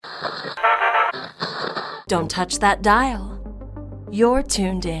Don't touch that dial. You're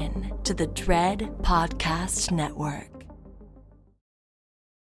tuned in to the Dread Podcast Network.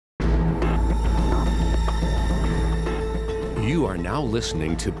 You are now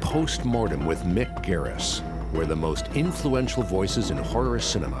listening to Postmortem with Mick Garris, where the most influential voices in horror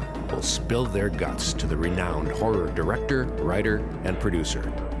cinema will spill their guts to the renowned horror director, writer, and producer.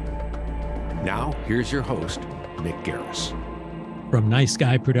 Now, here's your host, Mick Garris. From Nice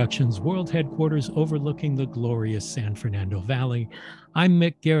Guy Productions world headquarters overlooking the glorious San Fernando Valley, I'm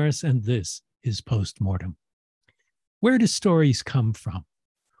Mick Garris, and this is Postmortem. Where do stories come from?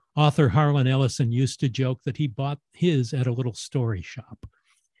 Author Harlan Ellison used to joke that he bought his at a little story shop.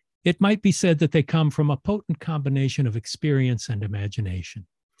 It might be said that they come from a potent combination of experience and imagination.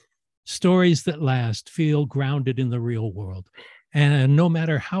 Stories that last feel grounded in the real world, and no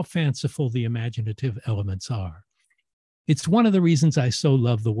matter how fanciful the imaginative elements are. It's one of the reasons I so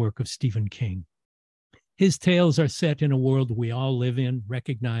love the work of Stephen King. His tales are set in a world we all live in,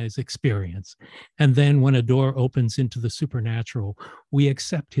 recognize, experience. And then when a door opens into the supernatural, we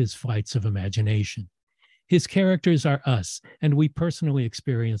accept his flights of imagination. His characters are us, and we personally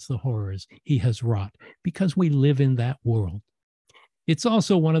experience the horrors he has wrought because we live in that world. It's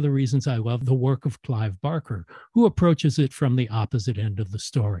also one of the reasons I love the work of Clive Barker, who approaches it from the opposite end of the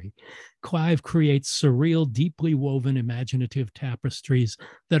story. Clive creates surreal, deeply woven, imaginative tapestries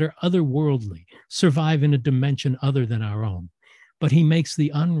that are otherworldly, survive in a dimension other than our own. But he makes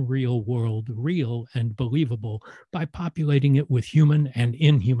the unreal world real and believable by populating it with human and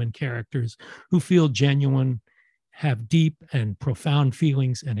inhuman characters who feel genuine, have deep and profound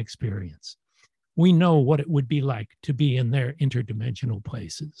feelings and experience. We know what it would be like to be in their interdimensional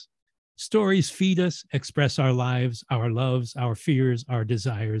places. Stories feed us, express our lives, our loves, our fears, our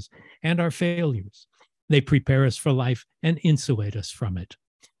desires, and our failures. They prepare us for life and insulate us from it.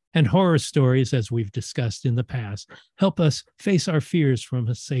 And horror stories, as we've discussed in the past, help us face our fears from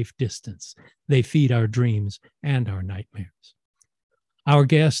a safe distance. They feed our dreams and our nightmares. Our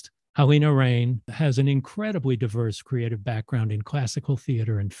guest, Halina Reijn, has an incredibly diverse creative background in classical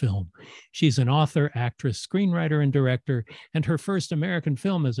theater and film. She's an author, actress, screenwriter, and director, and her first American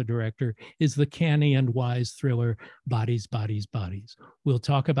film as a director is the canny and wise thriller Bodies, Bodies, Bodies. We'll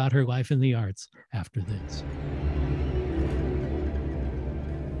talk about her life in the arts after this.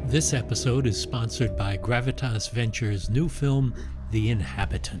 This episode is sponsored by Gravitas Ventures' new film, The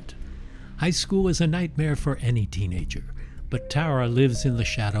Inhabitant. High school is a nightmare for any teenager, but Tara lives in the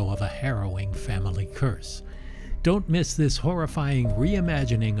shadow of a harrowing family curse. Don't miss this horrifying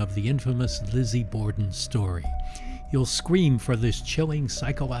reimagining of the infamous Lizzie Borden story. You'll scream for this chilling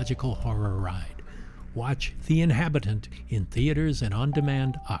psychological horror ride. Watch The Inhabitant in theaters and on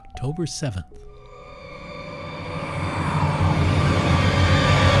demand October 7th.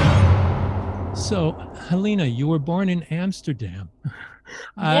 So, Halina, you were born in Amsterdam.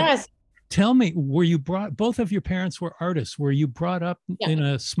 Yes. Tell me, both of your parents were artists. Were you brought up in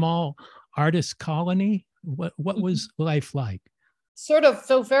a small artist colony? What was life like? Sort of.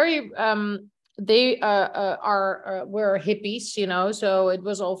 So very, they were hippies, so it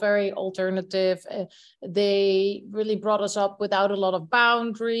was all very alternative. They really brought us up without a lot of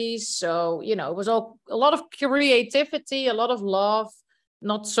boundaries. So, it was all a lot of creativity, a lot of love,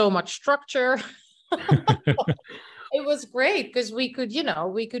 not so much structure. It was great because we could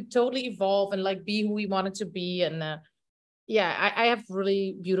totally evolve and like be who we wanted to be. And I have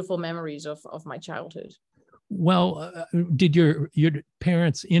really beautiful memories of my childhood. Well, did your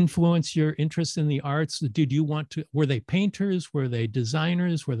parents influence your interest in the arts? Were they painters? Were they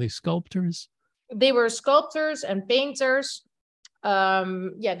designers? Were they sculptors? They were sculptors and painters.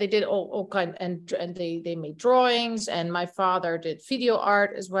 They did all kind, and they made drawings, and my father did video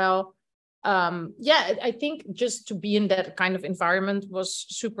art as well. I think just to be in that kind of environment was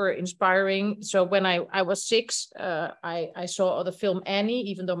super inspiring. So when I was 6, I saw the film Annie,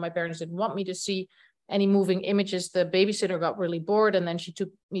 even though my parents didn't want me to see any moving images. The babysitter got really bored, and then she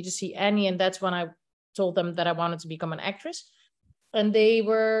took me to see Annie, and that's when I told them that I wanted to become an actress. And they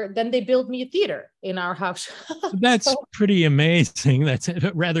built me a theater in our house. That's pretty amazing. That's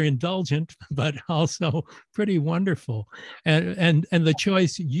rather indulgent, but also pretty wonderful. And the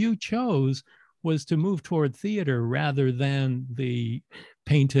choice you chose was to move toward theater rather than the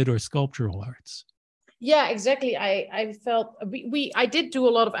painted or sculptural arts. Yeah, exactly. I felt I did do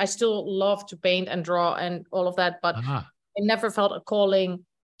a lot of, I still love to paint and draw and all of that, but I never felt a calling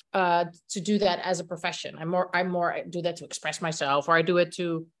to do that as a profession. I do that to express myself, or I do it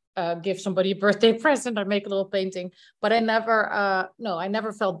to give somebody a birthday present or make a little painting. But I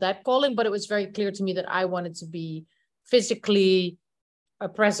never felt that calling, but it was very clear to me that I wanted to be physically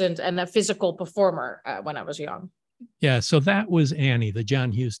present and a physical performer when I was young. Yeah, so that was Annie, the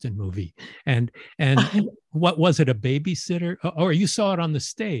John Huston movie. And what was it, a babysitter? Or you saw it on the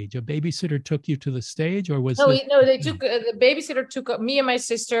stage? A babysitter took you to the stage, or was it? No, they took the babysitter took me and my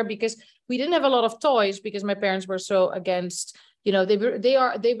sister, because we didn't have a lot of toys, because my parents were so against, they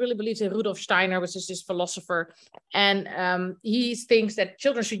really believed in Rudolf Steiner, which is this philosopher, and he thinks that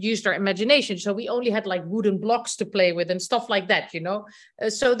children should use their imagination. So we only had like wooden blocks to play with and stuff like that,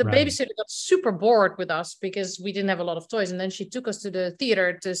 So the babysitter got super bored with us because we didn't have a lot of toys, and then she took us to the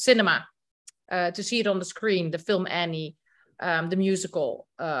theater, to cinema, to see it on the screen, the film Annie, the musical,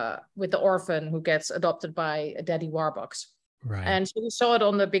 with the orphan who gets adopted by Daddy Warbucks. Right. And so we saw it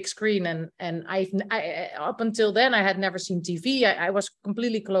on the big screen, and I up until then I had never seen TV. I was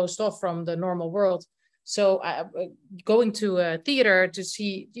completely closed off from the normal world. So going to a theater to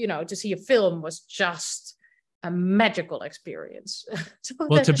see a film was just a magical experience. So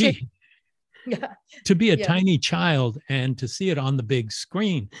well, to be a Yeah. tiny child and to see it on the big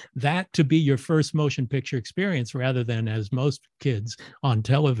screen, that to be your first motion picture experience, rather than as most kids on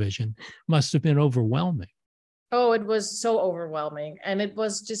television, must have been overwhelming. Oh, it was so overwhelming. And it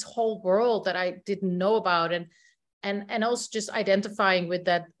was this whole world that I didn't know about. And also just identifying with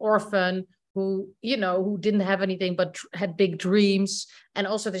that orphan who didn't have anything but had big dreams. And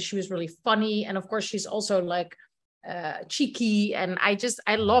also that she was really funny. And of course, she's also like cheeky. And I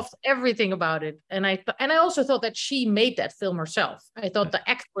loved everything about it. And I also thought that she made that film herself. I thought the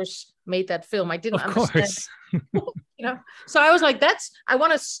actress made that film. I didn't understand. So I was like, I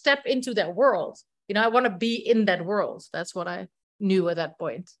want to step into that world. I want to be in that world. That's what I knew at that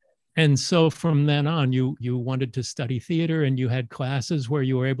point. And so from then on, you wanted to study theater, and you had classes where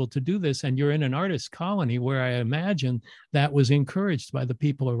you were able to do this, and you're in an artist colony where I imagine that was encouraged by the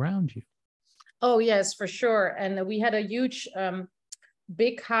people around you. Oh, yes, for sure. And we had a huge,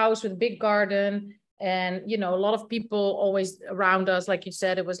 big house with a big garden, and, a lot of people always around us. Like you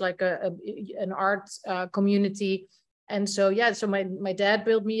said, it was like an art community. And so my dad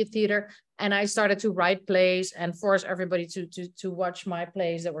built me a theater, and I started to write plays and force everybody to watch my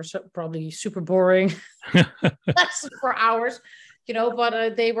plays that were probably super boring for hours,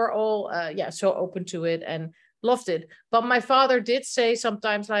 but they were all, so open to it and loved it. But my father did say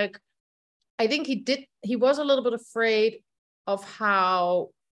sometimes, like, I think he was a little bit afraid of how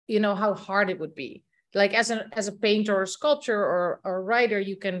hard it would be. Like as a painter or sculptor or a writer,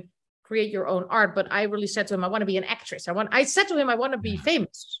 you can create your own art. But I really said to him, I want to be an actress. I said to him, I want to be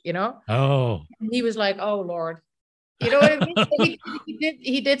famous, Oh. And he was like, oh, Lord. You know what I mean?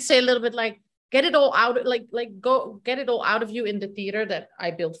 he did say a little bit like, get it all out, go get it all out of you in the theater that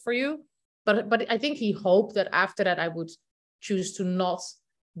I built for you. But I think he hoped that after that I would choose to not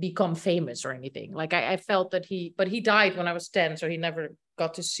become famous or anything. Like I felt that he died when I was 10, so he never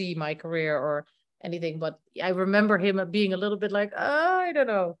got to see my career or anything. But I remember him being a little bit like, oh, I don't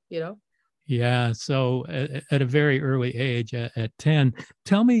know, Yeah. So at a very early age, at 10,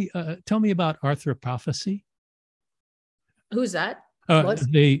 tell me about arthropophacy. Who's that?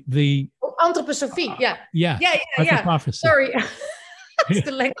 The anthroposophy. Yeah. Arthropophacy. Sorry. That's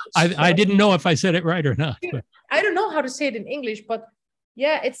the language. I didn't know if I said it right or not. But. I don't know how to say it in English, but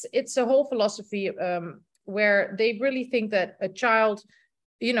yeah, it's a whole philosophy where they really think that a child,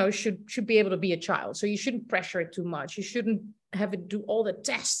 should be able to be a child. So you shouldn't pressure it too much. You shouldn't have it do all the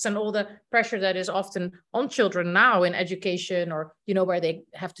tests and all the pressure that is often on children now in education, or, where they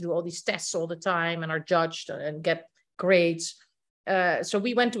have to do all these tests all the time and are judged and get grades. So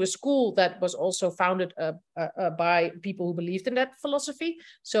we went to a school that was also founded by people who believed in that philosophy.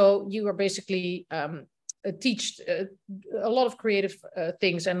 So you were basically teach a lot of creative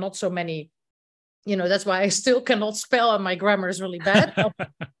things and not so many. That's why I still cannot spell, and my grammar is really bad.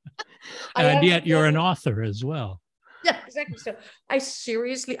 And yet you're an author as well. Yeah, exactly. So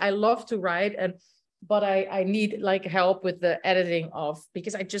I love to write, but I need like help with the editing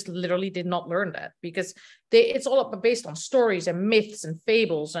because I just literally did not learn that, because it's all based on stories and myths and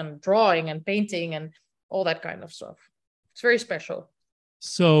fables and drawing and painting and all that kind of stuff. It's very special.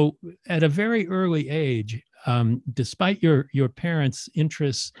 So at a very early age, despite your parents'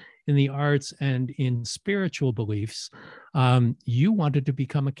 interests in the arts and in spiritual beliefs, you wanted to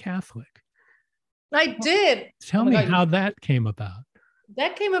become a Catholic. I did. Tell me how that came about.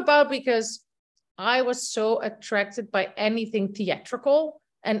 That came about because I was so attracted by anything theatrical.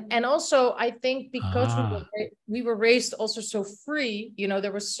 And also, I think because we were raised also so free,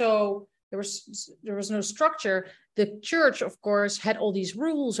 there was no structure. The church, of course, had all these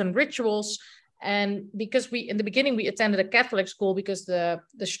rules and rituals. And because in the beginning, we attended a Catholic school because the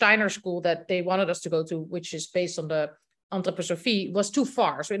Steiner school that they wanted us to go to, which is based on the anthroposophy was too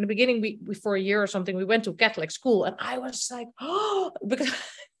far. So in the beginning, we for a year or something, we went to Catholic school, and I was like, oh, because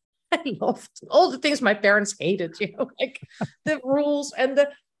I loved all the things my parents hated, like the rules and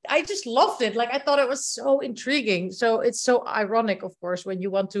I just loved it. Like I thought it was so intriguing. So it's so ironic, of course, when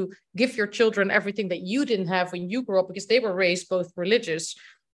you want to give your children everything that you didn't have when you grew up, because they were raised both religious.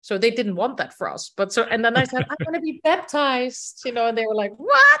 So they didn't want that for us. And then I said, I want to be baptized, and they were like,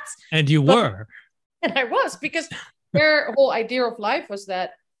 what? And you were. And I was, because their whole idea of life was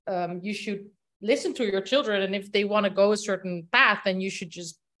that you should listen to your children. And if they want to go a certain path, then you should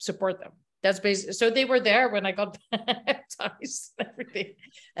just support them. That's basically, so they were there when I got baptized and everything.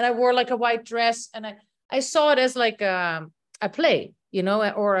 And I wore like a white dress, and I saw it as like a play,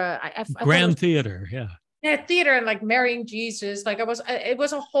 or I Grand theater. Yeah. Yeah, theater, and like marrying Jesus. Like it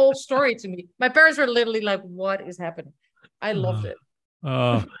was a whole story to me. My parents were literally like, what is happening? I loved it.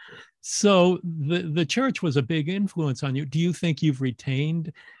 So the church was a big influence on you. Do you think you've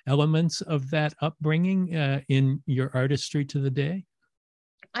retained elements of that upbringing in your artistry to the day?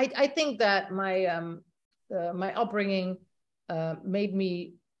 I think that my my upbringing made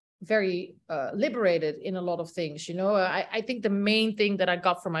me very liberated in a lot of things. I think the main thing that I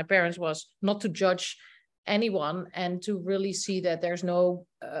got from my parents was not to judge anyone, and to really see that there's no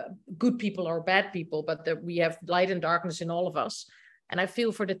good people or bad people, but that we have light and darkness in all of us. And I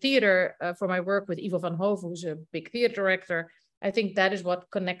feel for the theater, for my work with Ivo van Hoven, who's a big theater director, I think that is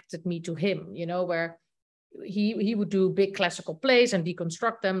what connected me to him, where he would do big classical plays and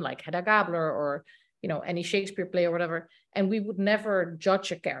deconstruct them, like Hedda Gabler or any Shakespeare play or whatever. And we would never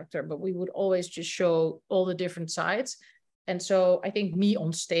judge a character, but we would always just show all the different sides. And so I think me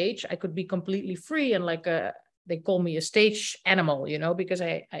on stage, I could be completely free and like they call me a stage animal, because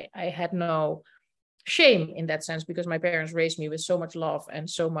I had no shame in that sense, because my parents raised me with so much love and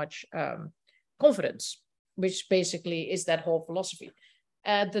so much confidence, which basically is that whole philosophy.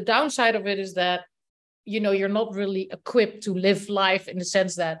 The downside of it is that you're not really equipped to live life in the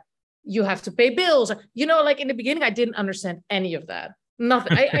sense that you have to pay bills. Like in the beginning, I didn't understand any of that.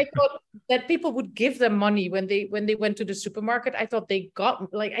 Nothing. I thought that people would give them money when they went to the supermarket. I thought they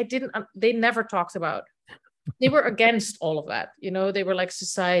got, like, they never talked about. They were against all of that. They were like,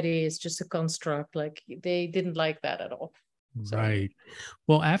 society is just a construct. Like they didn't like that at all. So. Right.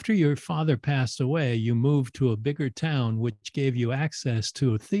 Well, after your father passed away, you moved to a bigger town, which gave you access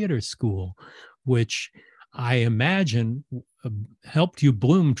to a theater school, which I imagine helped you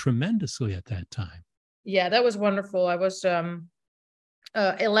bloom tremendously at that time. Yeah, that was wonderful. I was 11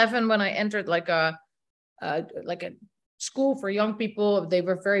 when I entered like a school for young people. They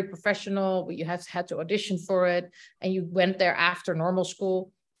were very professional. You had to audition for it, and you went there after normal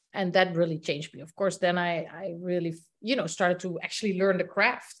school. And that really changed me. Of course, then I really, started to actually learn the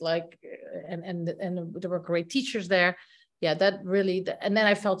craft, like, and there were great teachers there. Yeah, that really, and then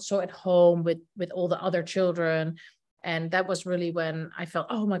I felt so at home with all the other children. And that was really when I felt,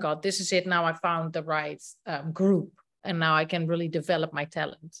 oh my God, this is it. Now I found the right group, and now I can really develop my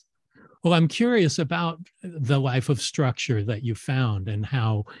talent. Well, I'm curious about the life of structure that you found and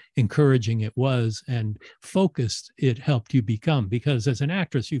how encouraging it was and focused it helped you become. Because as an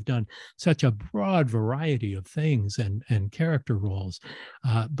actress, you've done such a broad variety of things and character roles.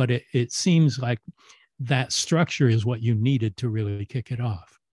 But it seems like that structure is what you needed to really kick it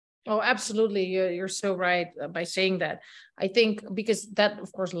off. Oh, absolutely. You're so right by saying that. I think because that,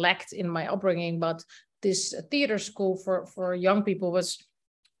 of course, lacked in my upbringing, but this theater school for young people was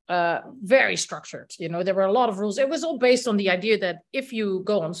very structured. There were a lot of rules. It was all based on the idea that if you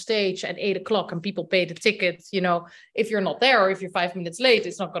go on stage at 8:00 and people pay the ticket, if you're not there or if you're 5 minutes late,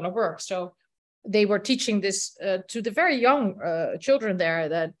 it's not going to work. So they were teaching this to the very young children there,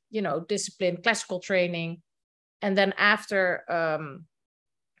 that, discipline, classical training. And then after,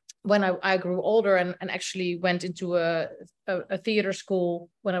 when I grew older and actually went into a theater school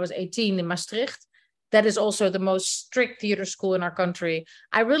when I was 18 in Maastricht, that is also the most strict theater school in our country.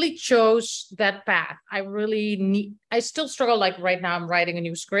 I really chose that path. I still struggle, like right now I'm writing a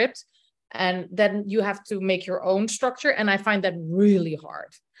new script, and then you have to make your own structure. And I find that really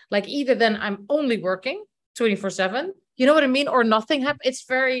hard. Like either then I'm only working 24/7, you know what I mean? Or nothing happens. It's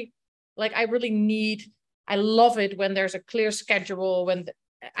very, like, I love it when there's a clear schedule,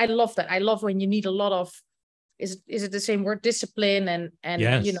 I love that. I love when you need a lot of, is it the same word? Discipline and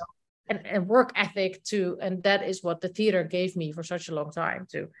yes. And work ethic too. And that is what the theater gave me for such a long time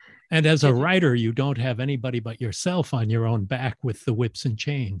too. And as a writer, you don't have anybody but yourself on your own back with the whips and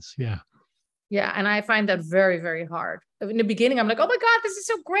chains. Yeah. Yeah. And I find that very, very hard. In the beginning, I'm like, oh my God, this is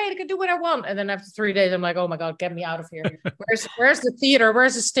so great. I can do what I want. And then after 3 days, I'm like, oh my God, get me out of here. Where's the theater?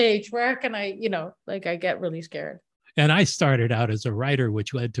 Where's the stage? Where can I, I get really scared. And I started out as a writer,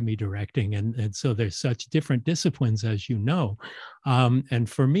 which led to me directing. And so there's such different disciplines, as you know. And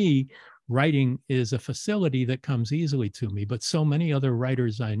for me, writing is a facility that comes easily to me. But so many other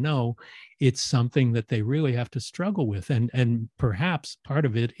writers I know, it's something that they really have to struggle with. And perhaps part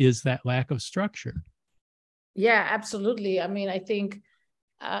of it is that lack of structure. Yeah, absolutely. I mean, I think,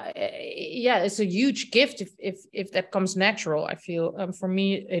 yeah, it's a huge gift if that comes natural. I feel for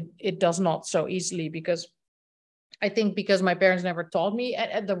me, it does not so easily, because I think because my parents never taught me,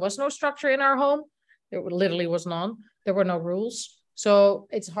 and there was no structure in our home. There literally was none. There were no rules. So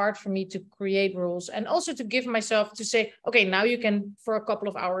it's hard for me to create rules, and also to give myself to say, okay, now you can, for a couple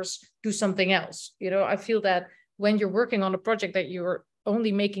of hours, do something else. You know, I feel that when you're working on a project that you're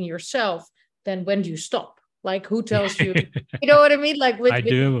only making yourself, then when do you stop? Like, who tells you? You know what I mean? Like I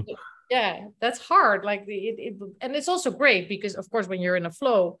do. Yeah, that's hard. Like and it's also great because, of course, when you're in a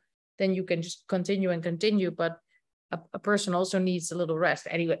flow, then you can just continue and continue. But a person also needs a little rest.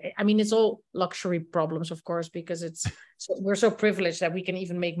 Anyway, I mean, it's all luxury problems, of course, because we're so privileged that we can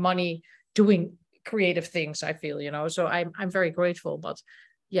even make money doing creative things, I feel, so I'm very grateful. But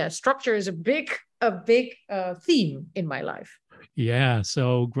yeah, structure is a big theme in my life. Yeah,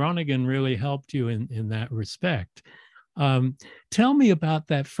 so Groningen really helped you in that respect. Tell me about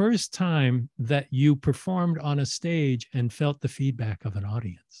that first time that you performed on a stage and felt the feedback of an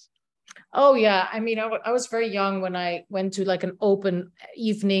audience. Oh yeah, I mean, I was very young when I went to like an open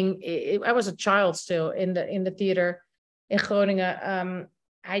evening. I was a child still in the theater in Groningen.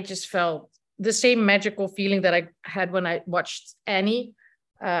 I just felt the same magical feeling that I had when I watched Annie.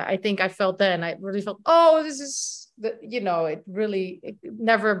 I think I felt then. I really felt, oh, this is it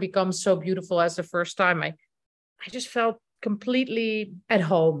never becomes so beautiful as the first time. I just felt completely at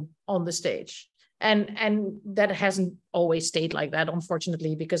home on the stage. And that hasn't always stayed like that,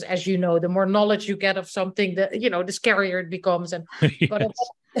 unfortunately, because as you know, the more knowledge you get of something, the scarier it becomes. And Yes. But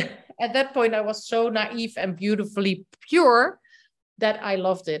at that point, I was so naive and beautifully pure that I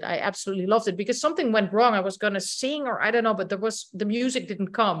loved it. I absolutely loved it, because something went wrong. I was going to sing, or I don't know, but the music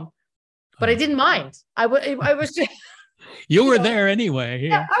didn't come. But I didn't mind. I was just... You were there anyway.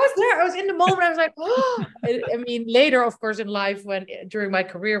 Yeah, I was there. I was in the moment. I was like, oh. I mean, later, of course, in life, during my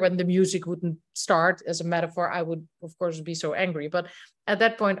career, when the music wouldn't start, as a metaphor, I would, of course, be so angry. But at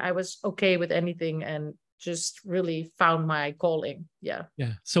that point, I was okay with anything and just really found my calling. Yeah.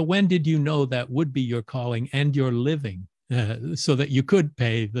 Yeah. So when did you know that would be your calling and your living, so that you could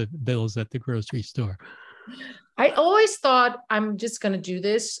pay the bills at the grocery store? I always thought, I'm just going to do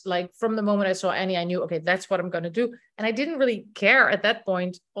this. Like, from the moment I saw Annie, I knew, okay, that's what I'm going to do. And I didn't really care at that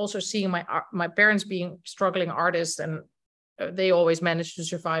point, also seeing my parents being struggling artists, and they always managed to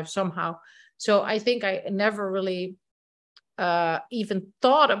survive somehow. So I think I never really even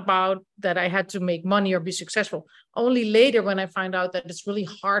thought about that I had to make money or be successful. Only later, when I find out that it's really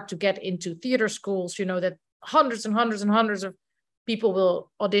hard to get into theater schools, that hundreds and hundreds and hundreds of people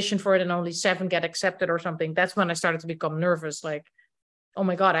will audition for it and only 7 get accepted or something. That's when I started to become nervous. Like, oh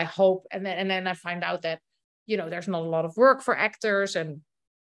my God, I hope. And then I find out that, there's not a lot of work for actors. And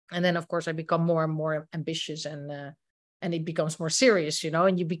then, of course, I become more and more ambitious, and it becomes more serious,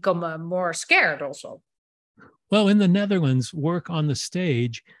 and you become more scared also. Well, in the Netherlands, work on the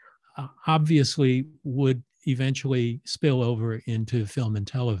stage obviously would eventually spill over into film and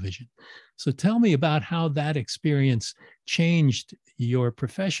television. So tell me about how that experience changed your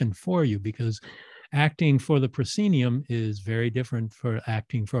profession for you, because acting for the proscenium is very different for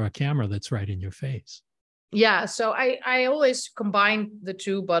acting for a camera that's right in your face. Yeah, so I always combine the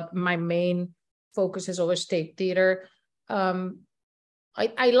two, but my main focus has always stayed theater. I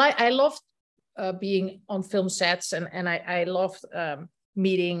loved being on film sets, and I loved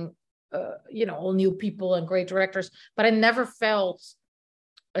meeting all new people and great directors, but I never felt,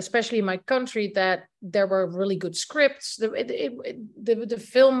 especially in my country, that there were really good scripts. The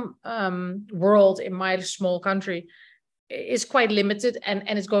film world in my small country is quite limited, and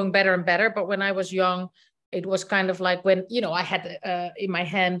it's going better and better. But when I was young, it was kind of like when I had in my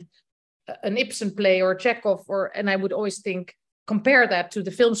hand an Ibsen play or Chekhov, and I would always compare that to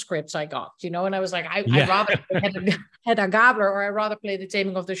the film scripts I got, and I was like, I'd rather play Hedda Gabler, or I'd rather play The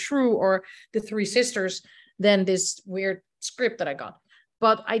Taming of the Shrew or The Three Sisters than this weird script that I got.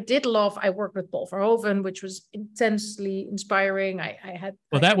 But I worked with Paul Verhoeven, which was intensely inspiring.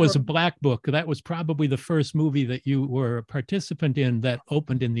 That was a Black Book. That was probably the first movie that you were a participant in that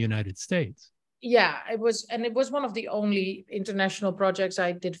opened in the United States. Yeah, it was one of the only international projects.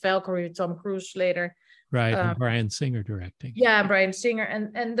 I did Valkyrie with Tom Cruise later. Right, and Bryan Singer directing. Yeah, Bryan Singer,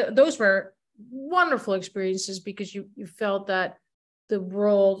 and those were wonderful experiences, because you felt that the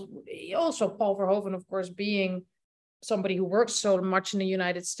world, also Paul Verhoeven, of course, being somebody who works so much in the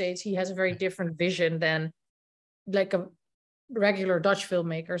United States, he has a very different vision than like a regular Dutch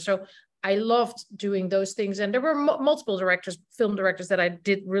filmmaker. So I loved doing those things. And there were multiple directors, film directors that I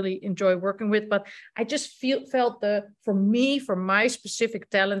did really enjoy working with, but I just felt for my specific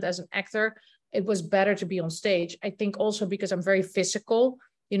talent as an actor, it was better to be on stage. I think also because I'm very physical,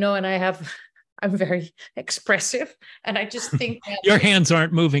 and I'm very expressive. And I just think that your hands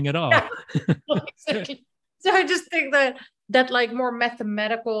aren't moving at all. Yeah, exactly. So I just think that like more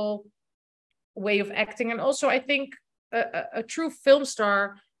mathematical way of acting. And also I think a true film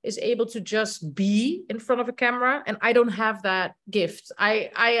star is able to just be in front of a camera, and I don't have that gift. I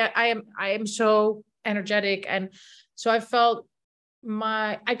am so energetic, and so I felt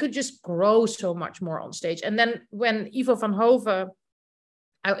I could just grow so much more on stage. And then when Ivo van Hove,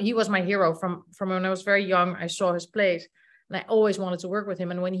 he was my hero from when I was very young. I saw his plays, and I always wanted to work with him.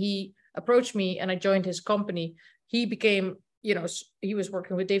 And when he approached me and I joined his company, he became, he was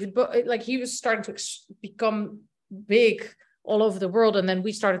working with David, like he was starting to become big all over the world. And then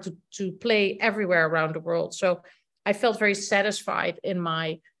we started to play everywhere around the world. So I felt very satisfied in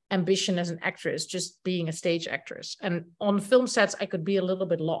my ambition as an actress, just being a stage actress. And on film sets, I could be a little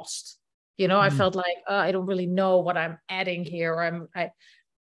bit lost. I felt like I don't really know what I'm adding here. Or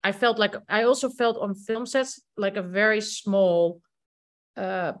I felt like, I also felt on film sets like a very small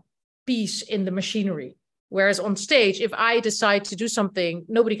piece in the machinery. Whereas on stage, if I decide to do something,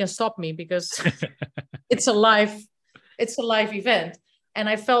 nobody can stop me because it's a live event. And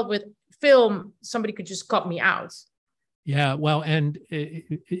I felt with film, somebody could just cut me out. Yeah, well, and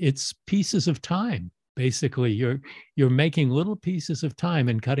it's pieces of time. Basically, you're making little pieces of time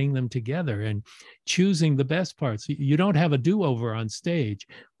and cutting them together and choosing the best parts. You don't have a do-over on stage,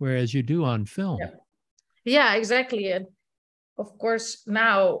 whereas you do on film. Yeah, exactly. And of course,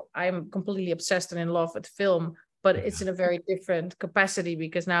 now I'm completely obsessed and in love with film, but it's in a very different capacity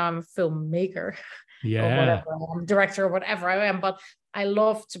because now I'm a filmmaker. Yeah. Or whatever, I'm a director or whatever I am. But I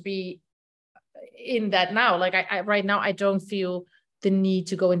love to be in that now. Like I right now, I don't feel the need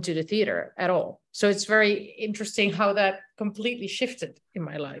to go into the theater at all. So it's very interesting how that completely shifted in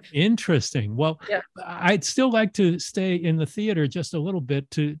my life. Interesting. Well, yeah. I'd still like to stay in the theater just a little bit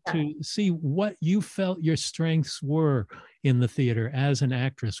to see what you felt your strengths were in the theater as an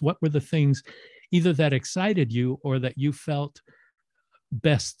actress. What were the things either that excited you or that you felt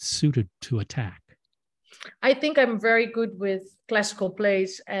best suited to attack? I think I'm very good with classical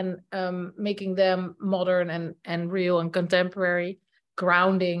plays and making them modern and real and contemporary,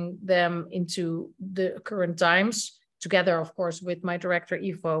 grounding them into the current times, together, of course, with my director,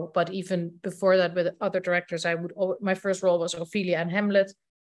 Ivo. But even before that, with other directors, my first role was Ophelia and Hamlet.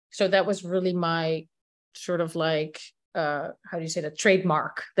 So that was really my sort of like, how do you say that,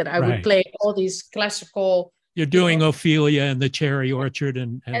 trademark, that I would play all these classical. You're doing Ophelia and the Cherry Orchard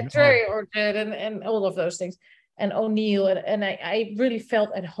and Cherry Orchard and all of those things, and O'Neill, and I really felt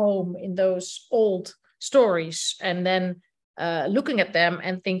at home in those old stories, and then looking at them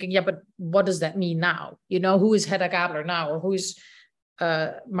and thinking, yeah, but what does that mean now? Who is Hedda Gabler now, or who is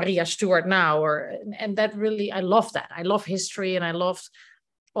Maria Stuart now, and that really, I love that. I love history, and I loved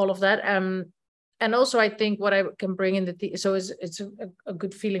all of that. And also, I think what I can bring in so it's a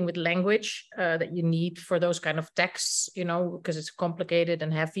good feeling with language that you need for those kind of texts, because it's complicated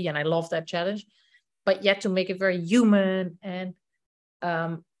and heavy, and I love that challenge. But yet to make it very human, and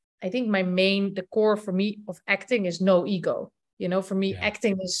I think the core for me of acting is no ego. For me,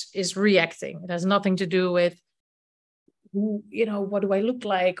 acting is reacting. It has nothing to do with who, what do I look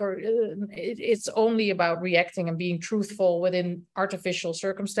like, or it's only about reacting and being truthful within artificial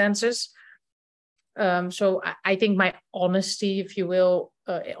circumstances. So I think my honesty, if you will,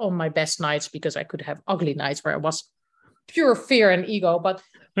 on my best nights, because I could have ugly nights where I was pure fear and ego, but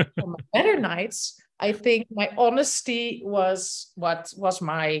on my better nights, I think my honesty was what was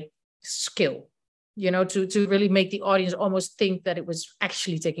my skill, to really make the audience almost think that it was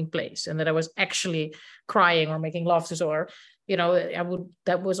actually taking place and that I was actually crying or making laughter, or,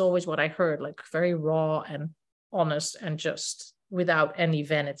 that was always what I heard, like very raw and honest and just without any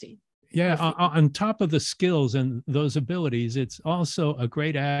vanity. Yeah, on top of the skills and those abilities, it's also a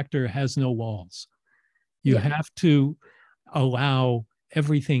great actor has no walls. You have to allow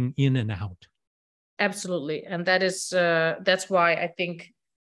everything in and out. Absolutely. And that's why I think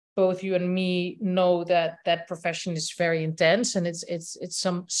both you and me know that profession is very intense, and it's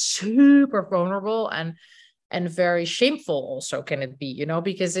some super vulnerable and very shameful also can it be,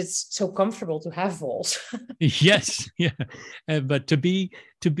 because it's so comfortable to have walls. Yes, yeah, but to be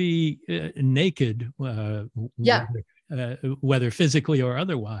naked, whether physically or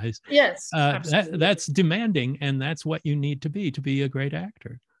otherwise. Yes, absolutely. That's demanding, and that's what you need to be a great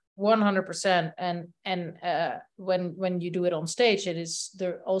actor. 100%. And when you do it on stage, it is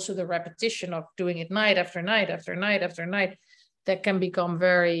also the repetition of doing it night after night after night after night that can become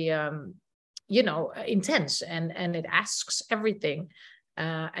very intense, and it asks everything,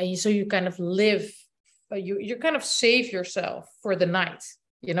 and so you kind of live, you kind of save yourself for the night,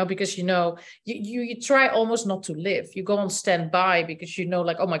 because you try almost not to live. You go on standby because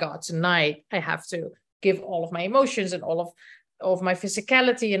like, oh my God, tonight I have to give all of my emotions and all of my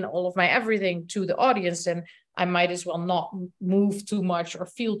physicality and all of my everything to the audience, and I might as well not move too much or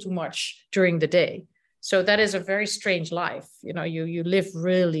feel too much during the day. So that is a very strange life. You live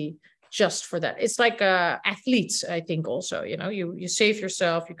really just for that. It's like athletes, I think, also, you save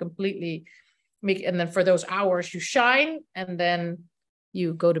yourself, you completely make, and then for those hours you shine, and then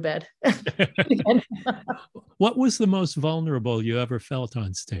you go to bed. What was the most vulnerable you ever felt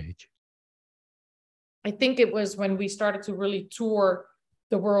on stage? I think it was when we started to really tour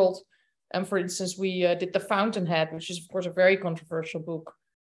the world. And for instance, we did The Fountainhead, which is, of course, a very controversial book.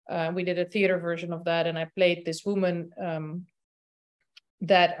 We did a theater version of that, and I played this woman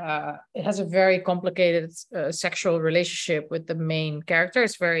that has a very complicated sexual relationship with the main character.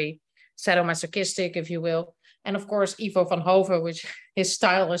 It's very sadomasochistic, if you will. And of course, Ivo van Hove, which his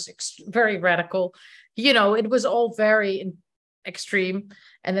style is very radical. It was all very extreme.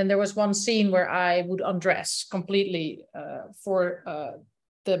 And then there was one scene where I would undress completely for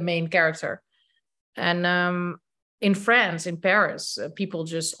the main character. And in France, in Paris, people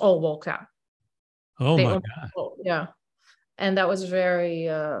just all walked out. Oh my God. Yeah. And that was very,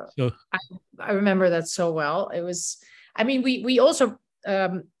 I remember that so well. It was, we also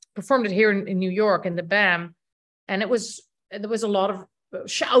performed it here in New York in the BAM. And there was a lot of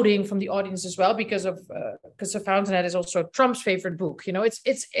shouting from the audience as well, because The Fountainhead is also Trump's favorite book.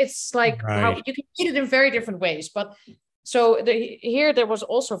 It's like right. How you can read it in very different ways. But so here there was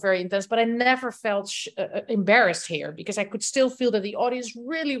also very intense, but I never felt embarrassed here, because I could still feel that the audience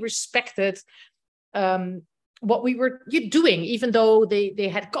really respected what we were doing, even though they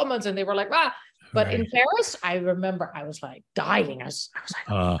had comments and they were like, ah. But right. In Paris, I remember I was like dying. I was like,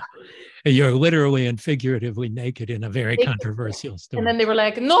 oh you're literally and figuratively naked in a very controversial story. And then they were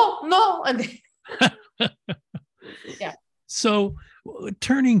like, no. And yeah. So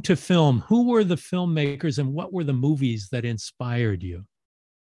turning to film, who were the filmmakers and what were the movies that inspired you?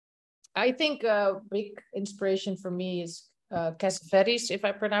 I think a big inspiration for me is Cassavetes, if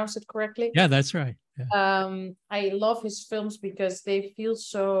I pronounce it correctly. Yeah, that's right. Yeah. I love his films because they feel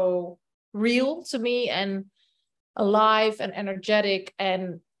so real to me and alive and energetic,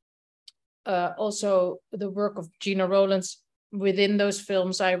 and also the work of Gina Rowlands within those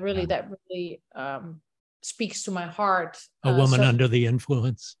films. That really speaks to my heart. A Woman Under the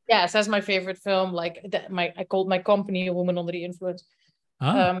Influence. Yes, that's my favorite film. Like that, I called my company A Woman Under the Influence.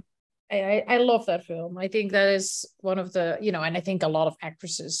 I love that film. I think that is one of the, and I think a lot of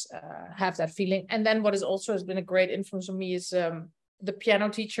actresses have that feeling. And then what is also has been a great influence on me is The Piano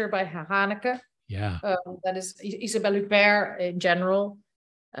Teacher by Haneke. Yeah. That is Isabelle Huppert in general.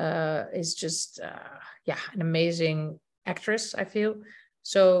 Is just, an amazing actress, I feel.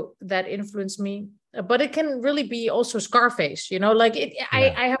 So that influenced me. But it can really be also Scarface, like it. Yeah.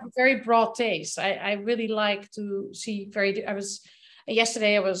 I have a very broad taste. I really like to see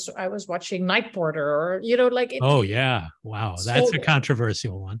yesterday I was watching Night Porter, or oh yeah, wow, that's a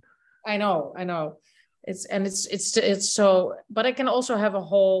controversial one. I know it's so, but I can also have a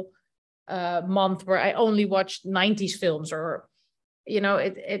whole month where I only watch 90s films, or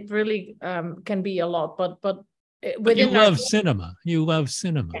it really can be a lot, but you love cinema.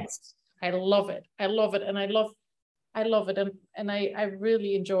 Yes, I love it, and I love it, and I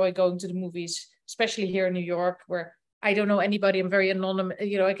really enjoy going to the movies, especially here in New York, where I don't know anybody. I'm very anonymous.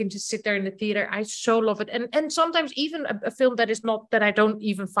 I can just sit there in the theater. I so love it. And sometimes even a film that is not, that I don't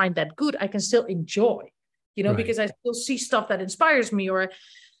even find that good, I can still enjoy, right. Because I still see stuff that inspires me, or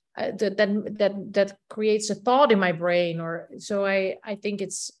that creates a thought in my brain. Or so I think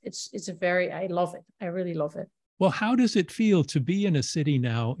I love it. I really love it. Well, how does it feel to be in a city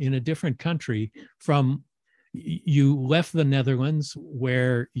now in a different country from, you left the Netherlands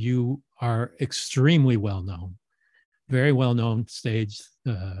where you are extremely well known, very well-known stage,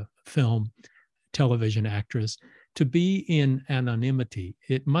 film, television actress, to be in anonymity?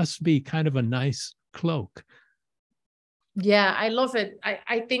 It must be kind of a nice cloak. Yeah, I love it.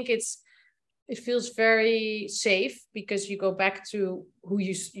 I think it feels very safe, because you go back to who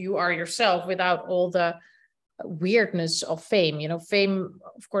you are yourself, without all the weirdness of fame. You know, fame,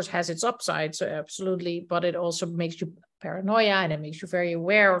 of course, has its upsides, absolutely, but it also makes you paranoia, and it makes you very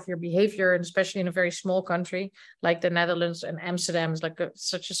aware of your behavior, and especially in a very small country like the Netherlands, and Amsterdam is like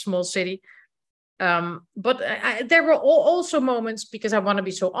such a small city. But there were also moments, because I want to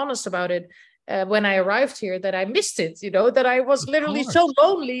be so honest about it, when I arrived here, that I missed it, you know, that I was literally so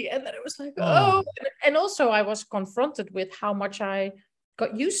lonely, and that it was like, oh. And also I was confronted with how much I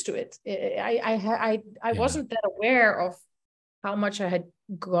got used to it. I wasn't that aware of how much I had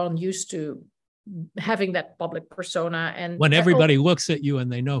gone used to having that public persona. And when everybody looks at you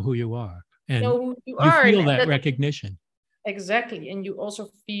and they know who you are, and know who you feel that recognition. Exactly. And you also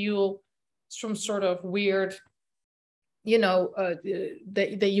feel some sort of weird, you know,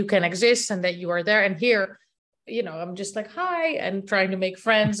 that you can exist and that you are there. And here, you know, I'm just like, hi, and trying to make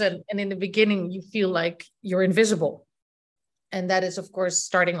friends. And in the beginning, you feel like you're invisible. And that is, of course,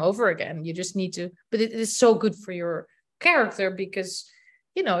 starting over again. You just need to, but it is so good for your character, because,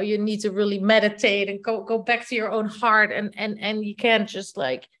 you know, you need to really meditate and go back to your own heart. And you can't just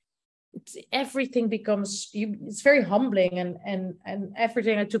like, everything becomes, it's very humbling, and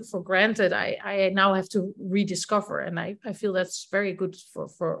everything I took for granted, I now have to rediscover. And I feel that's very good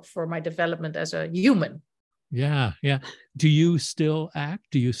for my development as a human. Yeah. Do you still act?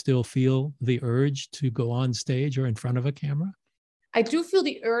 Do you still feel the urge to go on stage or in front of a camera? I do feel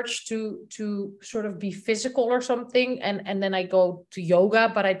the urge to sort of be physical or something, and then I go to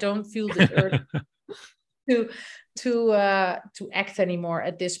yoga, but I don't feel the urge to act anymore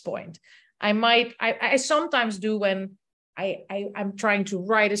at this point. I sometimes do when I'm trying to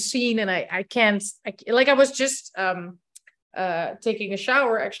write a scene, and I can't, like I was just taking a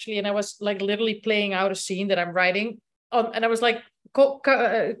shower actually, and I was like literally playing out a scene that I'm writing on, and I was like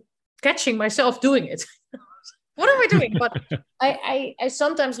catching myself doing it. What am I doing? But I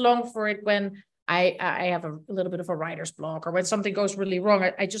sometimes long for it when I have a little bit of a writer's block, or when something goes really wrong.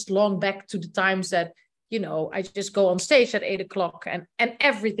 I just long back to the times that, you know, I just go on stage at 8 o'clock and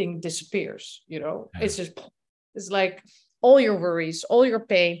everything disappears, you know. Yeah. It's like all your worries, all your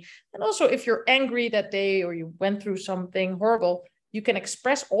pain. And also if you're angry that day, or you went through something horrible, you can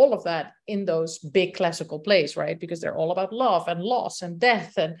express all of that in those big classical plays, right? Because they're all about love and loss and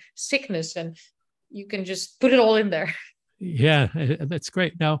death and sickness, and you can just put it all in there. Yeah, that's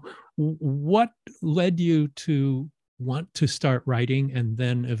great. Now, what led you to want to start writing and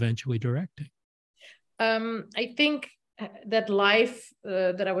then eventually directing? I think that life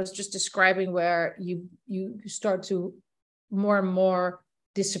that I was just describing, where you start to more and more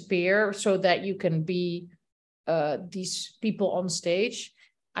disappear so that you can be these people on stage.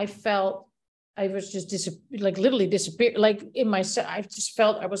 I felt I was just literally disappear. Like in myself, I just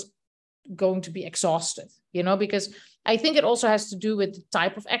felt I was going to be exhausted, you know, because I think it also has to do with the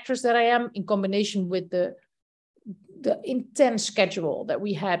type of actress that I am, in combination with the intense schedule that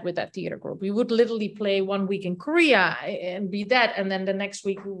we had with that theater group. We would literally play 1 week in Korea and be that, and then the next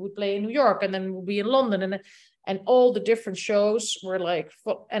week we would play in New York, and then we'll be in London, and all the different shows were like,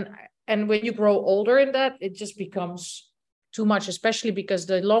 and when you grow older in that, it just becomes too much, especially because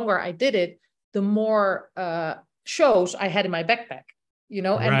the longer I did it, the more shows I had in my backpack, you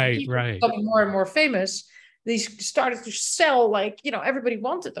know, and people becoming more and more famous, these started to sell, like, you know, everybody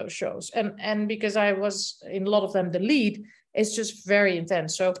wanted those shows. And because I was in a lot of them the lead, it's just very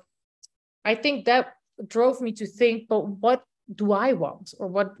intense. So I think that drove me to think, but what do I want? Or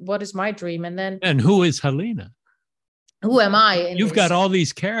what is my dream? And who is Halina? Who am I? You've got all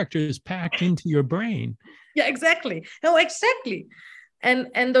these characters packed into your brain. Yeah, exactly. No, exactly.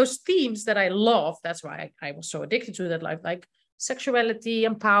 And those themes that I love, that's why I was so addicted to that life, like sexuality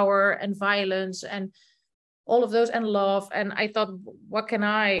and power and violence and all of those, and love. And I thought, what can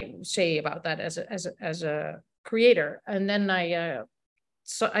I say about that as a creator? And then I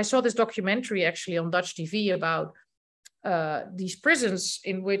saw this documentary actually on Dutch TV about these prisons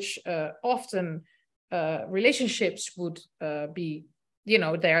in which often relationships would be, you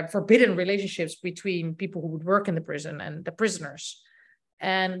know, there are forbidden relationships between people who would work in the prison and the prisoners.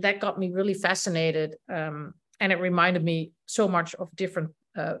 And that got me really fascinated. And it reminded me so much of different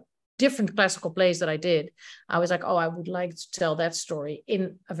classical plays that I did. I was like, oh, I would like to tell that story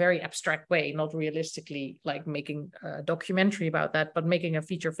in a very abstract way, not realistically like making a documentary about that, but making a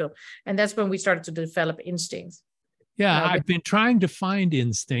feature film. And that's when we started to develop Instinct. Yeah, I've been trying to find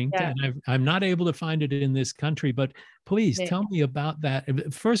Instinct, and I'm not able to find it in this country, but please tell me about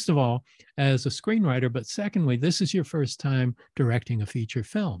that. First of all, as a screenwriter, but secondly, this is your first time directing a feature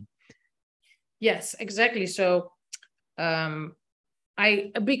film. Yes, exactly. So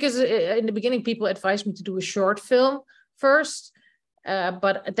because in the beginning, people advised me to do a short film first.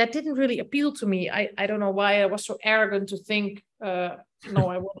 But that didn't really appeal to me. I don't know why I was so arrogant to think, no,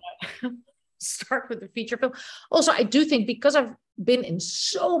 I want to start with a feature film. Also, I do think because I've been in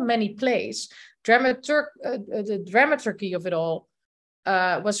so many plays, the dramaturgy of it all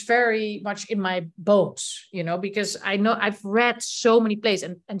was very much in my bones, because I know I've read so many plays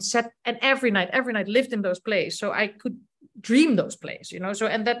and every night lived in those plays. So I could dream those plays,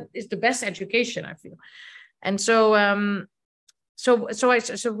 and that is the best education, I feel. And so,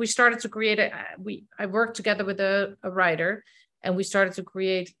 so we started to create I worked together with a writer, and we started to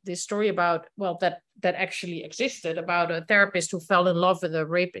create this story about, that actually existed, about a therapist who fell in love with a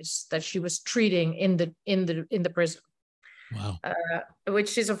rapist that she was treating in the prison. Wow.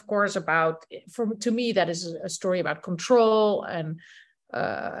 Which is, of course, to me, that is a story about control and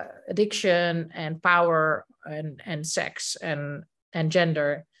addiction and power and sex and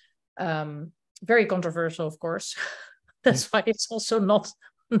gender. Very controversial, of course. That's why it's also not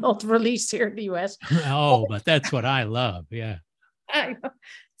released here in the US. Oh, but that's what I love. Yeah.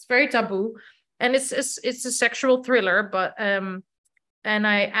 It's very taboo, and it's a sexual thriller. But and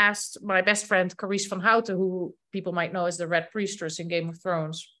I asked my best friend Carice van Houten, who people might know as the Red Priestess in Game of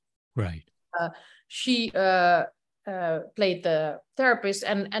Thrones. Right. She played the therapist,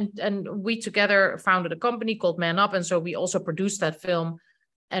 and we together founded a company called Man Up, and so we also produced that film,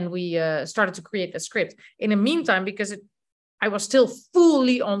 and we started to create the script. In the meantime, because I was still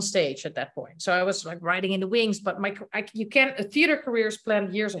fully on stage at that point, so I was like riding in the wings. But you can't. A theater career is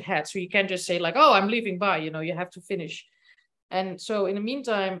planned years ahead, so you can't just say like, "Oh, I'm leaving by." You have to finish. And so in the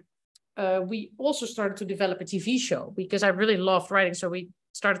meantime, we also started to develop a TV show because I really loved writing. So we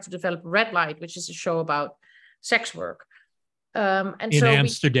started to develop Red Light, which is a show about sex work. And in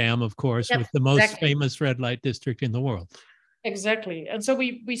Amsterdam, of course, with the most famous red light district in the world. Exactly. And so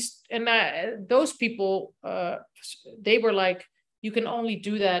those people, they were like, you can only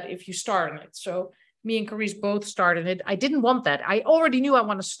do that if you star in it. So me and Carice both starred in it. I didn't want that. I already knew I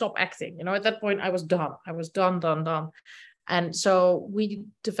want to stop acting. At that point I was done. I was done. And so we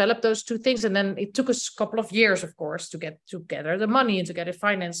developed those two things. And then it took us a couple of years, of course, to get together the money and to get it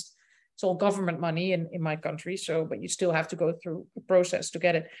financed. It's all government money in my country. So, but you still have to go through a process to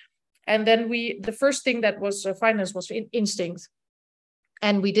get it. And then the first thing that was financed was Instinct.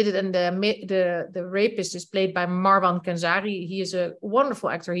 And we did it. And the rapist is played by Marwan Kenzari. He is a wonderful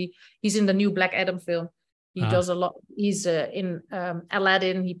actor. He's in the new Black Adam film. He does a lot. He's in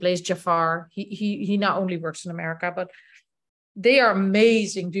Aladdin. He plays Jafar. He not only works in America, but they are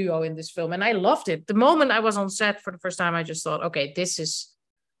amazing duo in this film. And I loved it. The moment I was on set for the first time, I just thought, okay, this is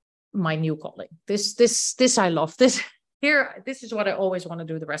my new calling. This I love. This is what I always want to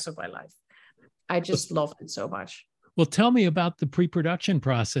do the rest of my life. I just loved it so much. Well, tell me about the pre-production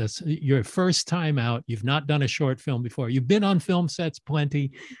process. Your first time out, you've not done a short film before. You've been on film sets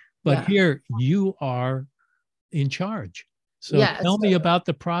plenty, but here you are in charge. So tell me about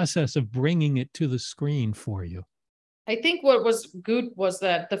the process of bringing it to the screen for you. I think what was good was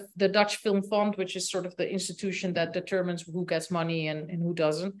that the Dutch Film Fund, which is sort of the institution that determines who gets money and who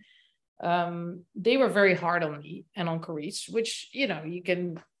doesn't, they were very hard on me and on Carice, which,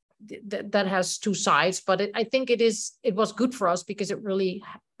 that has two sides. But I think it was good for us because it really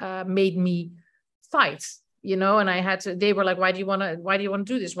made me fight, and I had to, they were like, why do you want to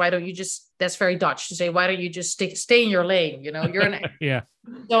do this? Why don't you just, that's very Dutch to say, why don't you just stay in your lane? You're an yeah.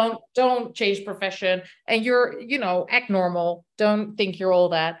 Don't change profession, and you're, act normal. Don't think you're all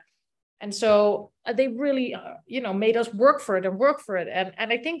that. And so they really, made us work for it.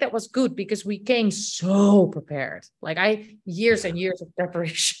 And I think that was good because we came so prepared. Like years and years of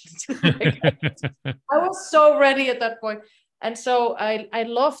preparation. I was so ready at that point. And so I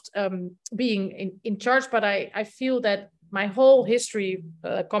loved being in charge, but I feel that my whole history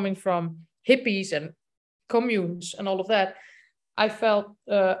coming from hippies and communes and all of that, I felt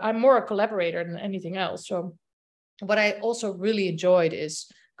I'm more a collaborator than anything else. So what I also really enjoyed is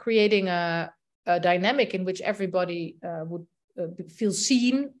creating a dynamic in which everybody would feel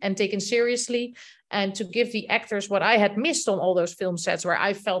seen and taken seriously, and to give the actors what I had missed on all those film sets where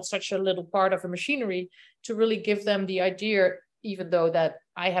I felt such a little part of a machinery, to really give them the idea, even though that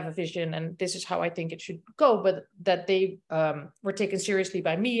I have a vision and this is how I think it should go, but that they were taken seriously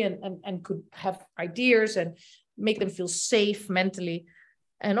by me and could have ideas and make them feel safe mentally.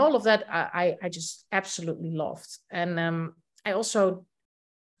 And all of that I just absolutely loved. And I also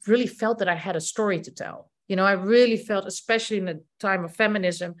really felt that I had a story to tell. I really felt, especially in the time of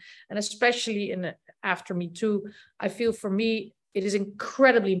feminism and especially after Me Too, I feel for me, it is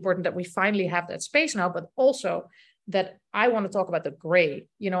incredibly important that we finally have that space now, but also that I want to talk about the gray.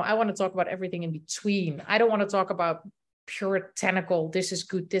 I want to talk about everything in between. I don't want to talk about puritanical, this is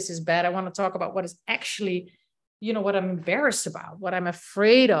good, this is bad. I want to talk about what is actually, what I'm embarrassed about, what I'm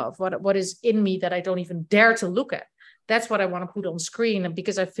afraid of, what is in me that I don't even dare to look at. That's what I want to put on screen. And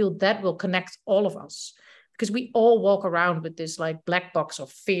because I feel that will connect all of us, because we all walk around with this like black box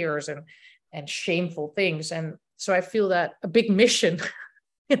of fears and shameful things. And so I feel that a big mission,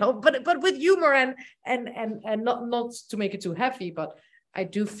 but with humor and not to make it too heavy, but I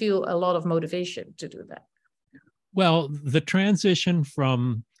do feel a lot of motivation to do that. Well, the transition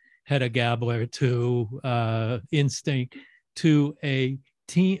from Hedda Gabler to Instinct to a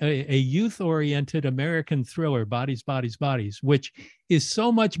youth-oriented American thriller, Bodies, Bodies, Bodies, which is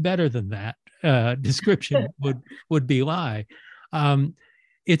so much better than that description would belie.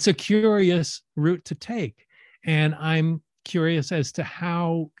 It's a curious route to take. And I'm curious as to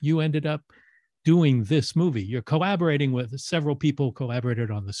how you ended up doing this movie. You're collaborating with several people,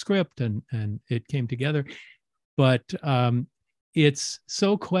 collaborated on the script, and it came together. But it's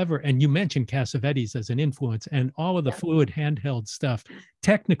so clever. And you mentioned Cassavetes as an influence, and all of the fluid handheld stuff.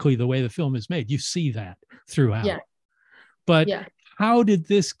 Technically, the way the film is made, you see that throughout. Yeah. But how did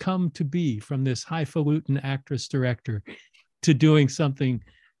this come to be, from this highfalutin actress director to doing something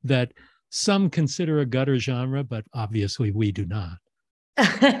that some consider a gutter genre, but obviously we do not?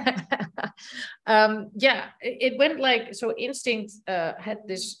 It went like, so Instinct had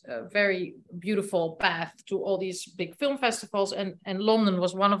this very beautiful path to all these big film festivals, and London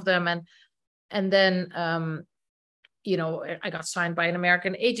was one of them. And then I got signed by an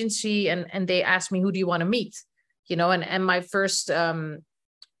American agency, and they asked me, who do you want to meet? And my first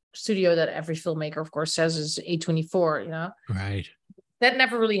studio that every filmmaker, of course, says is A24, Right. That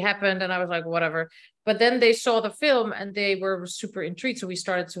never really happened. And I was like, whatever. But then they saw the film and they were super intrigued. So we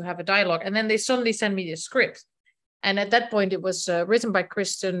started to have a dialogue. And then they suddenly sent me the script. And at that point, it was written by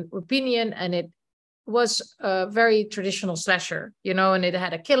Kristen Rupinian. And it was a very traditional slasher, and it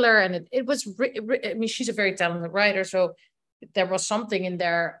had a killer. And it was, she's a very talented writer. So there was something in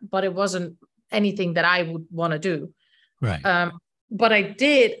there, but it wasn't anything that I would want to do. Right. But I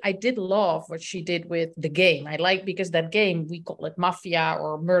did love what she did with The Game. I like, because that game, we call it Mafia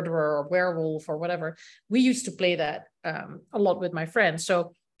or Murderer or Werewolf or whatever. We used to play that a lot with my friends.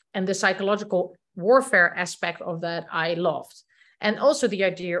 So, and the psychological warfare aspect of that I loved. And also the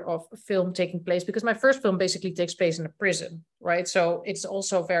idea of a film taking place, because my first film basically takes place in a prison, right? So it's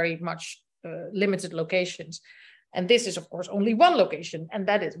also very much limited locations. And this is, of course, only one location. And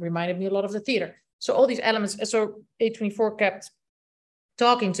that reminded me a lot of the theater. So all these elements, so A24 kept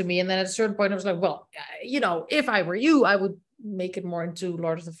talking to me. And then at a certain point, I was like, well, if I were you, I would make it more into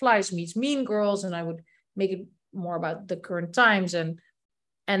Lord of the Flies meets Mean Girls. And I would make it more about the current times. And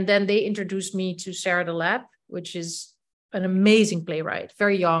then they introduced me to Sarah DeLapp, which is an amazing playwright,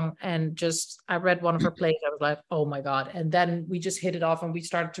 very young. And I read one of her plays. I was like, oh my God. And then we just hit it off and we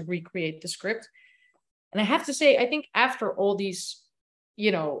started to recreate the script. And I have to say, I think after all these,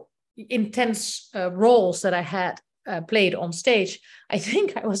 intense roles that I had played on stage, I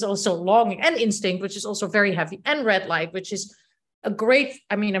think I was also longing, and Instinct, which is also very heavy, and Red Light, which is a great,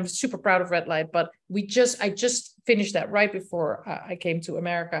 I'm super proud of Red Light, but I just finished that right before I came to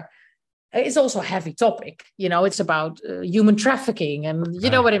America. It's also a heavy topic, it's about human trafficking, and you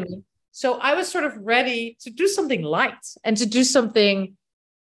know what I mean? So I was sort of ready to do something light and to do something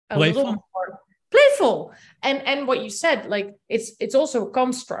a little more playful. And what you said, like, it's also a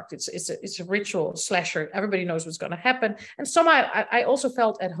construct. It's a ritual slasher. Everybody knows what's going to happen. And somehow I also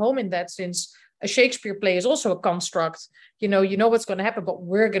felt at home in that, since a Shakespeare play is also a construct. You know what's going to happen, but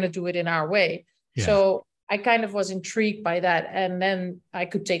we're going to do it in our way. Yeah. So I kind of was intrigued by that. And then I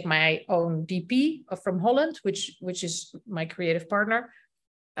could take my own DP from Holland, which is my creative partner.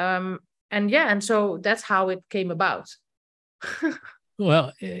 And so that's how it came about.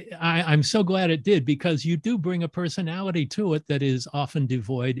 Well, I'm so glad it did, because you do bring a personality to it that is often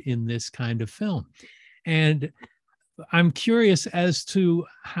devoid in this kind of film. And I'm curious as to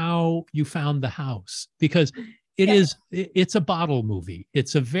how you found the house, because it's a bottle movie.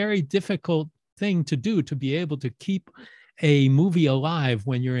 It's a very difficult thing to do, to be able to keep a movie alive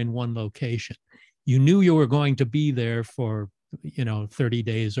when you're in one location. You knew you were going to be there for, 30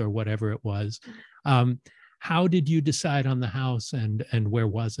 days or whatever it was. How did you decide on the house, and where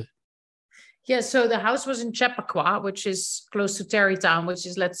was it? Yeah, so the house was in Chappaqua, which is close to Tarrytown, which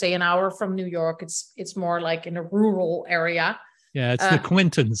is, let's say, an hour from New York. It's more like in a rural area. Yeah, it's the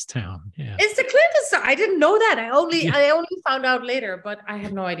Clintons' town. Yeah, it's the Clintons' town. I didn't know that. I only found out later, but I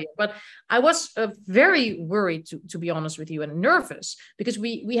had no idea. But I was very worried, to be honest with you, and nervous, because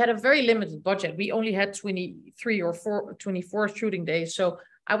we had a very limited budget. We only had 24 shooting days, so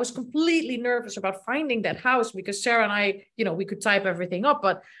I was completely nervous about finding that house because Sarah and I, we could type everything up,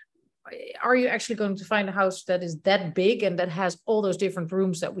 but are you actually going to find a house that is that big and that has all those different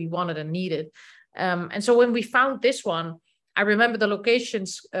rooms that we wanted and needed? And so when we found this one, I remember the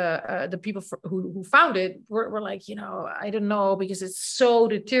locations, the people who found it were like, I don't know, because it's so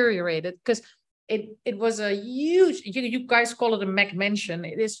deteriorated, because it was a huge, you guys call it a Mac mansion.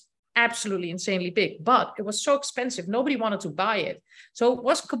 It is absolutely insanely big, but it was so expensive. Nobody wanted to buy it. So it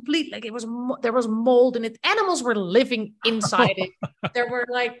was complete, like there was mold in it. Animals were living inside it. There were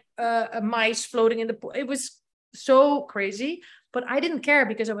like mice floating in the pool. It was so crazy, but I didn't care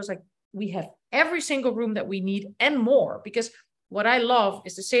because I was like, we have every single room that we need and more, because what I love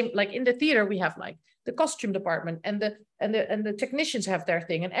is the same, like in the theater, we have like the costume department and the technicians have their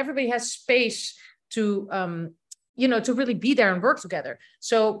thing, and everybody has space to, to really be there and work together.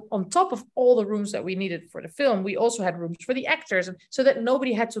 So on top of all the rooms that we needed for the film, we also had rooms for the actors, and so that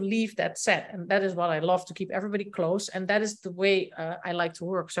nobody had to leave that set. And that is what I love, to keep everybody close. And that is the way I like to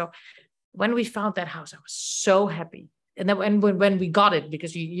work. So when we found that house, I was so happy. And then when we got it,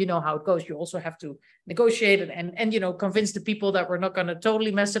 because you know how it goes, you also have to negotiate it and convince the people that we're not going to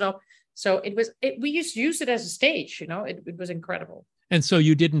totally mess it up. So we just used it as a stage, it was incredible. And so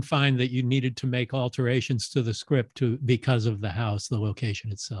you didn't find that you needed to make alterations to the script because of the house, the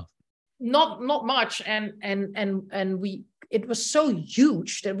location itself? Not much. And it was so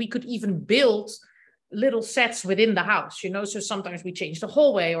huge that we could even build little sets within the house, so sometimes we changed the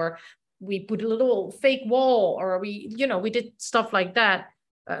hallway, or we put a little fake wall, or we did stuff like that,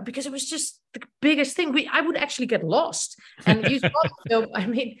 because it was just the biggest thing. I would actually get lost. And you saw the film, I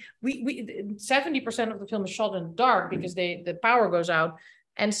mean, we 70% of the film is shot in the dark because the power goes out.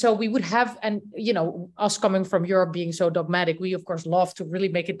 And so we would have, and us coming from Europe being so dogmatic, we of course love to really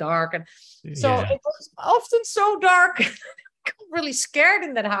make it dark. And so it was often so dark. I got really scared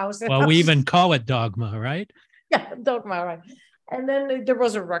in that house. Well, we even call it dogma, right? Yeah, dogma, right. And then there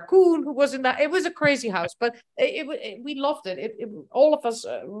was a raccoon who was in that. It was a crazy house, but we loved it. All of us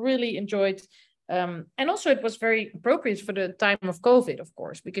really enjoyed. And also it was very appropriate for the time of COVID, of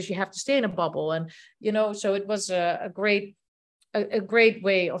course, because you have to stay in a bubble. And, so it was a great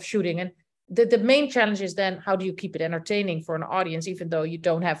way of shooting. And the main challenge is then, how do you keep it entertaining for an audience, even though you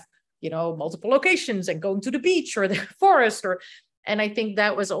don't have, multiple locations and going to the beach or the forest And I think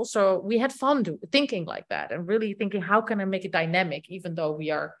that was also, we had fun thinking like that and really thinking, how can I make it dynamic, even though we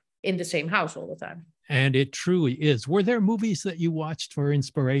are in the same house all the time? And it truly is. Were there movies that you watched for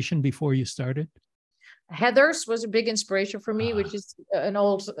inspiration before you started? Heathers was a big inspiration for me, which is an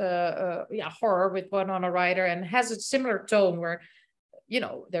old horror with Winona Ryder, and has a similar tone where,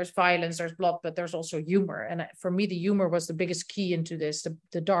 there's violence, there's blood, but there's also humor. And for me, the humor was the biggest key into this,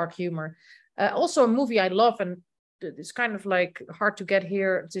 the dark humor. Also a movie I love, and it's kind of like hard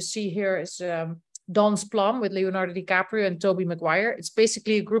to see here is Don's Plum with Leonardo DiCaprio and Tobey Maguire. It's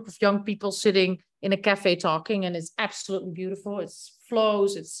basically a group of young people sitting in a cafe talking, and it's absolutely beautiful. It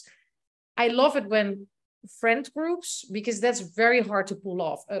flows. I love it when friend groups, because that's very hard to pull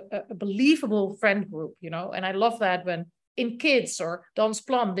off, a believable friend group, and I love that when in Kids or Don's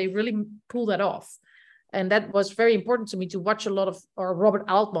Plum, they really pull that off. And that was very important to me, to watch a lot of, or Robert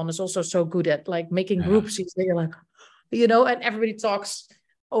Altman is also so good at like making groups. They're like, and everybody talks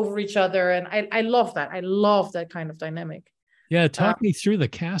over each other. And I love that. I love that kind of dynamic. Yeah. Talk me through the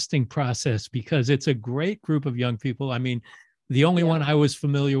casting process, because it's a great group of young people. I mean, the only one I was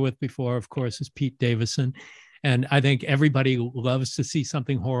familiar with before, of course, is Pete Davidson. And I think everybody loves to see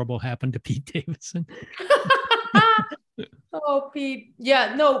something horrible happen to Pete Davidson. Oh, Pete.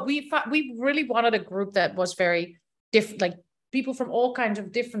 Yeah, no, we really wanted a group that was very different, like people from all kinds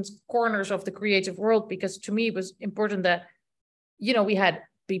of different corners of the creative world, because to me it was important that, we had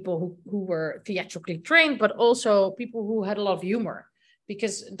people who were theatrically trained, but also people who had a lot of humor,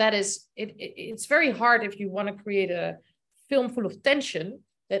 because that is, it's very hard if you want to create a film full of tension,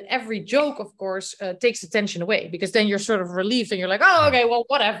 that every joke, of course, takes the tension away, because then you're sort of relieved and you're like, oh, okay, well,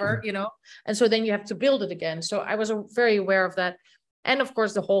 whatever, And so then you have to build it again. So I was very aware of that. And of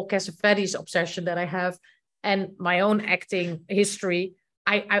course, the whole Cassavetes obsession that I have and my own acting history,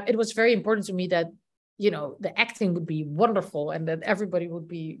 it was very important to me that, the acting would be wonderful and that everybody would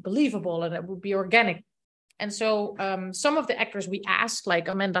be believable and it would be organic. And so some of the actors we asked, like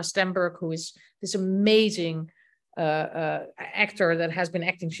Amanda Stenberg, who is this amazing actor that has been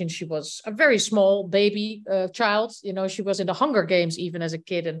acting since she was a very small baby child. She was in the Hunger Games even as a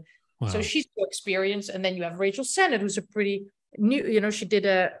kid, and so she's so experienced. And then you have Rachel Sennett, who's a pretty new, she did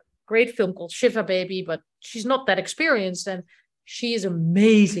a great film called Shiva Baby, but she's not that experienced, and she is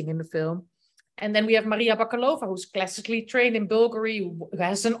amazing in the film. And then we have Maria Bakalova, who's classically trained in Bulgari, who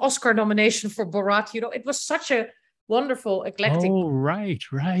has an Oscar nomination for Borat. It was such a wonderful, eclectic. Oh, right.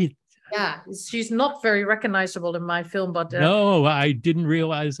 Yeah, she's not very recognizable in my film, but no, I didn't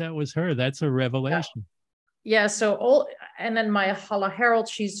realize that was her. That's a revelation. Yeah. And then Maya Halla Herald,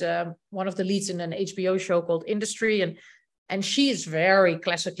 she's one of the leads in an HBO show called Industry, and she's very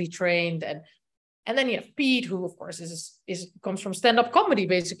classically trained. And then you have Pete, who of course comes from stand-up comedy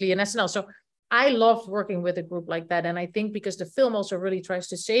basically in SNL. So I loved working with a group like that, and I think because the film also really tries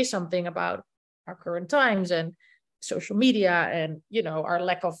to say something about our current times and social media and our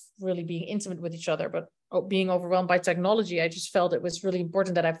lack of really being intimate with each other, but being overwhelmed by technology. I just felt it was really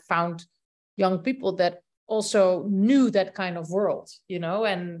important that I found young people that also knew that kind of world,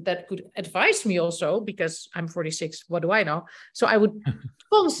 and that could advise me also, because I'm 46, what do I know? So I would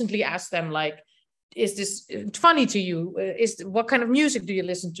constantly ask them, like, is this funny to you? What kind of music do you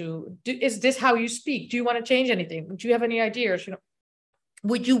listen to? Is this how you speak? Do you want to change anything? Do you have any ideas?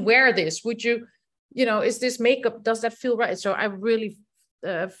 Would you wear this? Would you, is this makeup? Does that feel right? So I really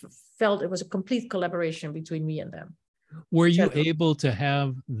felt it was a complete collaboration between me and them. Were you able to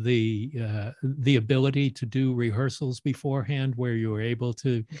have the ability to do rehearsals beforehand where you were able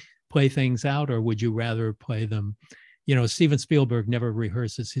to play things out, or would you rather play them? Steven Spielberg never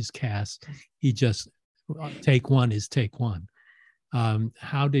rehearses his cast. He just take one is take one.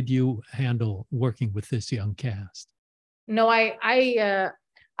 How did you handle working with this young cast? No, I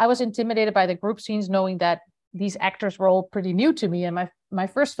was intimidated by the group scenes, knowing that these actors were all pretty new to me. And my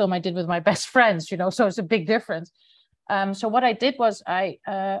first film I did with my best friends, so it's a big difference. So what I did was I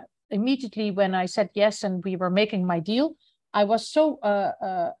immediately, when I said yes and we were making my deal, I was so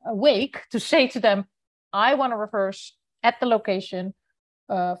awake to say to them, I want to rehearse at the location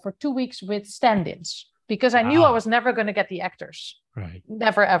for 2 weeks with stand-ins, because I knew I was never going to get the actors. Right.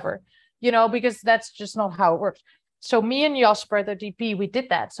 Never, ever, because that's just not how it works. So me and Jasper, the DP, we did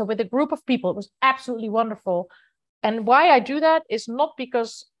that. So with a group of people, it was absolutely wonderful. And why I do that is not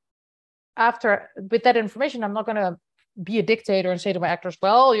because with that information, I'm not going to be a dictator and say to my actors,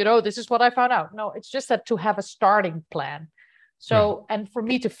 well, this is what I found out. No, it's just that to have a starting plan. So, and for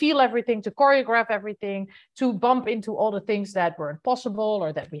me to feel everything, to choreograph everything, to bump into all the things that were impossible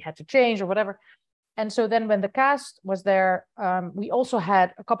or that we had to change or whatever. And so then when the cast was there, we also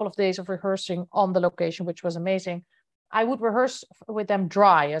had a couple of days of rehearsing on the location, which was amazing. I would rehearse with them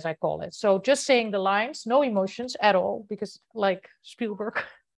dry, as I call it. So just saying the lines, no emotions at all, because like Spielberg.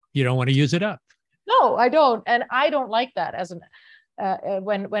 You don't want to use it up. No, I don't. And I don't like that as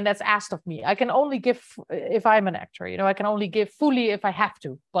when that's asked of me. I can only give if I'm an actor, I can only give fully if I have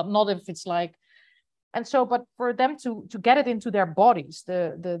to, but not if it's like. And so, but for them to get it into their bodies,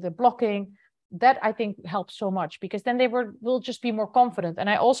 the blocking, that I think helps so much, because then they will just be more confident. And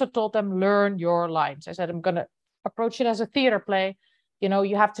I also told them, learn your lines. I said, I'm going to approach it as a theater play.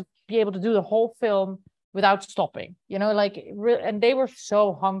 You have to be able to do the whole film without stopping, and they were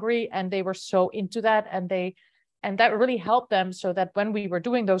so hungry and they were so into that, and that really helped them, so that when we were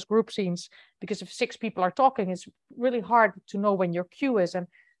doing those group scenes, because if 6 people are talking, it's really hard to know when your cue is,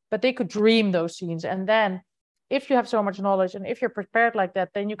 but they could dream those scenes. And then if you have so much knowledge and if you're prepared like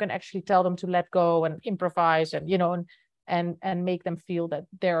that, then you can actually tell them to let go and improvise and make them feel that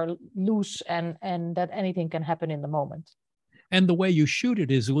they're loose and that anything can happen in the moment. And the way you shoot it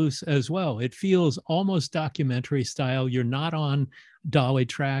is loose as well. It feels almost documentary style. You're not on dolly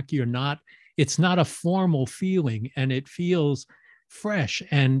track. It's not a formal feeling, and it feels fresh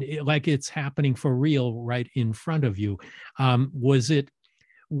and like it's happening for real right in front of you.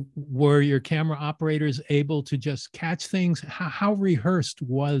 Were your camera operators able to just catch things? How rehearsed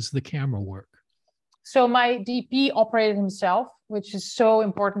was the camera work? So my DP operated himself, which is so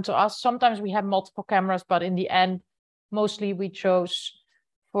important to us. Sometimes we have multiple cameras, but in the end, mostly we chose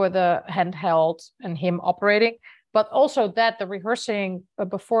for the handheld and him operating. But also that the rehearsing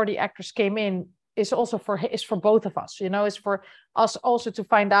before the actors came in is also for both of us. It's for us also to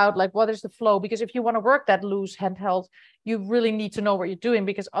find out, like, what is the flow? Because if you want to work that loose handheld, you really need to know what you're doing,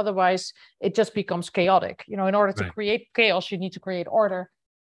 because otherwise it just becomes chaotic. In order to create chaos, you need to create order.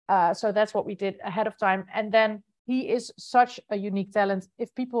 So that's what we did ahead of time. And then he is such a unique talent.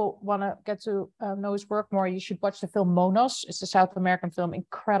 If people want to get to know his work more, you should watch the film Monos. It's a South American film,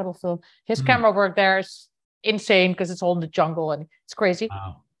 incredible film. His camera work there is insane because it's all in the jungle and it's crazy.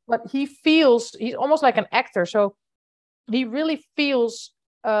 Wow. But he's almost like an actor. So he really feels,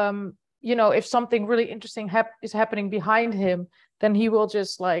 if something really interesting is happening behind him, then he will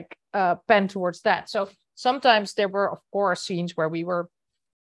just pan towards that. So sometimes there were, of course, scenes where we were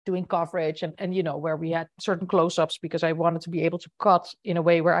doing coverage and where we had certain close-ups because I wanted to be able to cut in a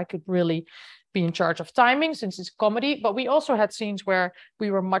way where I could really be in charge of timing since it's comedy. But we also had scenes where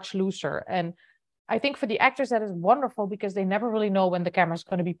we were much looser. And I think for the actors, that is wonderful because they never really know when the camera's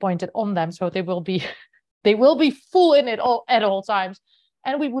going to be pointed on them. So they will be full in it all at all times.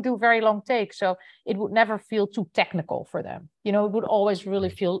 And we would do very long takes. So it would never feel too technical for them. It would always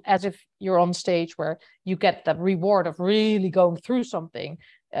really feel as if you're on stage where you get the reward of really going through something,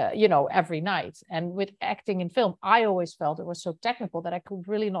 every night. And with acting in film, I always felt it was so technical that I could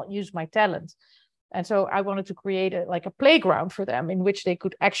really not use my talent. And so I wanted to create a playground for them in which they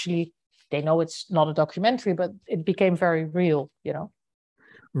could actually, they know it's not a documentary, but it became very real,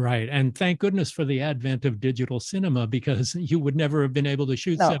 Right. And thank goodness for the advent of digital cinema, because you would never have been able to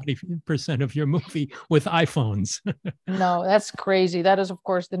shoot 70% of your movie with iPhones. No, that's crazy. That is, of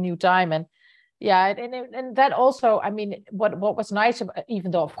course, the new time. And yeah, and that also, I mean, what was nice,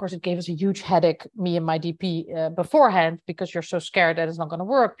 even though, of course, it gave us a huge headache, me and my DP beforehand, because you're so scared that it's not going to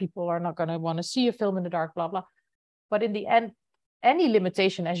work. People are not going to want to see a film in the dark, blah, blah. But in the end, any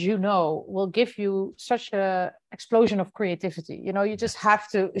limitation, as you know, will give you such a explosion of creativity. You just have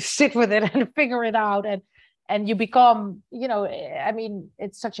to sit with it and figure it out. And you become, I mean,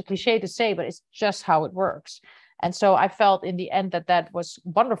 it's such a cliche to say, but it's just how it works. And so I felt in the end that was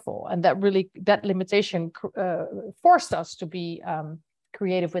wonderful. And that limitation forced us to be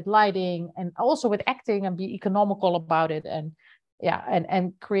creative with lighting and also with acting and be economical about it. And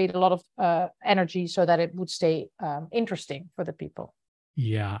create a lot of energy so that it would stay interesting for the people.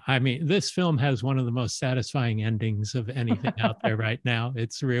 Yeah, I mean, this film has one of the most satisfying endings of anything out there right now.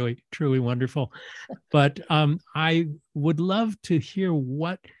 It's really, truly wonderful. But I would love to hear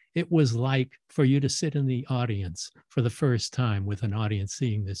what it was like for you to sit in the audience for the first time with an audience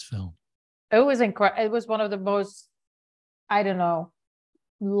seeing this film. It was incredible. It was one of the most, I don't know,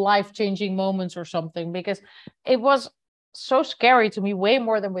 life-changing moments or something, because it was so scary to me, way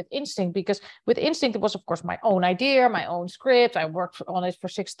more than with Instinct, because with Instinct it was, of course, my own idea, my own script. I worked on it for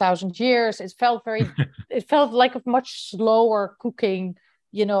 6,000 years. It felt it felt like a much slower cooking,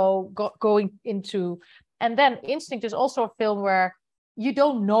 going into. And then Instinct is also a film where you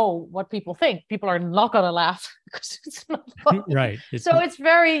don't know what people think. People are not going to laugh because it's not funny. Right. It's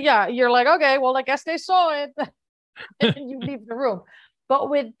very, you're like, okay, well, I guess they saw it. And you leave the room. But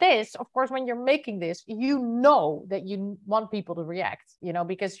with this, of course, when you're making this, you know that you want people to react,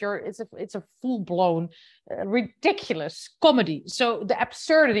 because it's a full-blown, ridiculous comedy. So the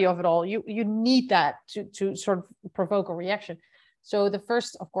absurdity of it all, you need that to sort of provoke a reaction. So the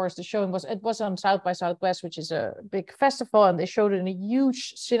first, of course, the showing was on South by Southwest, which is a big festival, and they showed it in a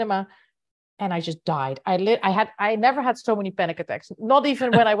huge cinema. And I just died. I never had so many panic attacks. Not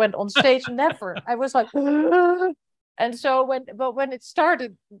even when I went on stage. Never. I was like. And so when it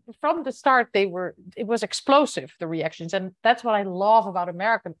started, from the start, it was explosive, the reactions. And that's what I love about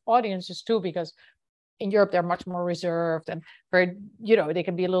American audiences too, because in Europe, they're much more reserved and very, they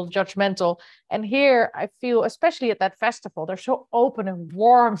can be a little judgmental. And here I feel, especially at that festival, they're so open and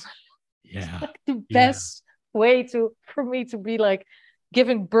warm. Yeah. It's like the best way for me to be like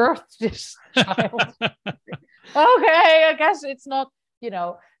giving birth to this child. Okay, I guess it's not,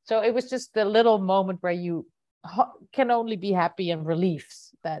 so it was just the little moment where you can only be happy and relieved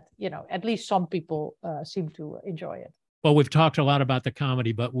that, at least some people seem to enjoy it. Well, we've talked a lot about the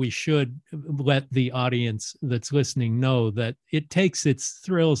comedy, but we should let the audience that's listening know that it takes its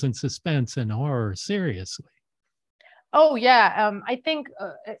thrills and suspense and horror seriously. Oh, yeah. I think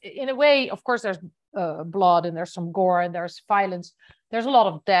in a way, of course, there's blood and there's some gore and there's violence. There's a lot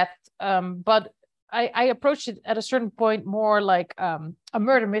of death. But I approached it at a certain point more like a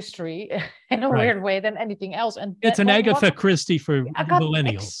murder mystery in a weird way than anything else. And it's an Agatha Christie for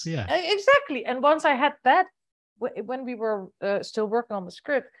millennials. Yeah, exactly. And once I had that, when we were still working on the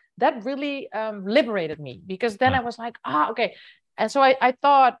script, that really liberated me, because then I was like, okay. And so I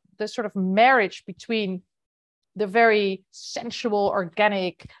thought the sort of marriage between the very sensual,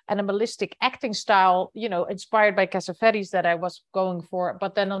 organic, animalistic acting style, inspired by Cassavetes that I was going for.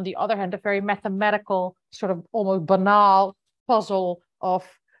 But then on the other hand, the very mathematical, sort of almost banal puzzle of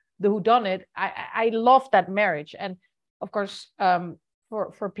the whodunit. I love that marriage. And of course,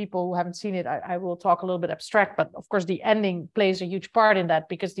 for people who haven't seen it, I will talk a little bit abstract, but of course the ending plays a huge part in that,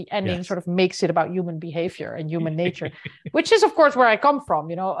 because the ending sort of makes it about human behavior and human nature, which is of course where I come from.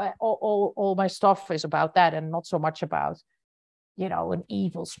 All my stuff is about that, and not so much about, an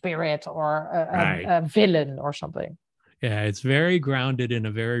evil spirit or a villain or something. Yeah, it's very grounded in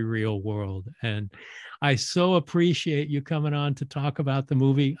a very real world. And I so appreciate you coming on to talk about the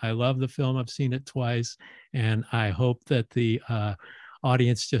movie. I love the film. I've seen it twice. And I hope that the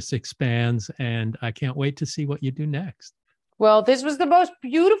audience just expands, and I can't wait to see what you do next. Well, this was the most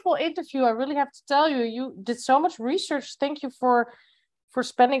beautiful interview. I really have to tell you, you did so much research. Thank you for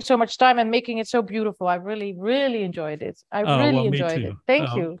spending so much time and making it so beautiful. I really, really enjoyed it. I really enjoyed it.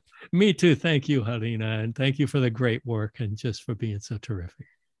 Thank you. Me too. Thank you, Halina. And thank you for the great work and just for being so terrific.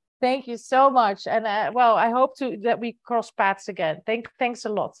 Thank you so much. And well, I hope that we cross paths again. Thanks a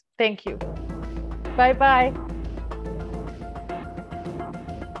lot. Thank you. Bye-bye.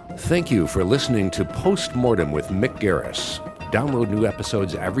 Thank you for listening to Postmortem with Mick Garris. Download new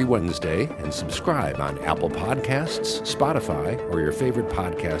episodes every Wednesday and subscribe on Apple Podcasts, Spotify, or your favorite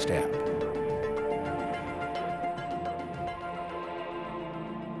podcast app.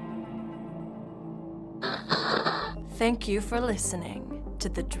 Thank you for listening to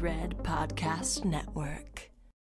the Dread Podcast Network.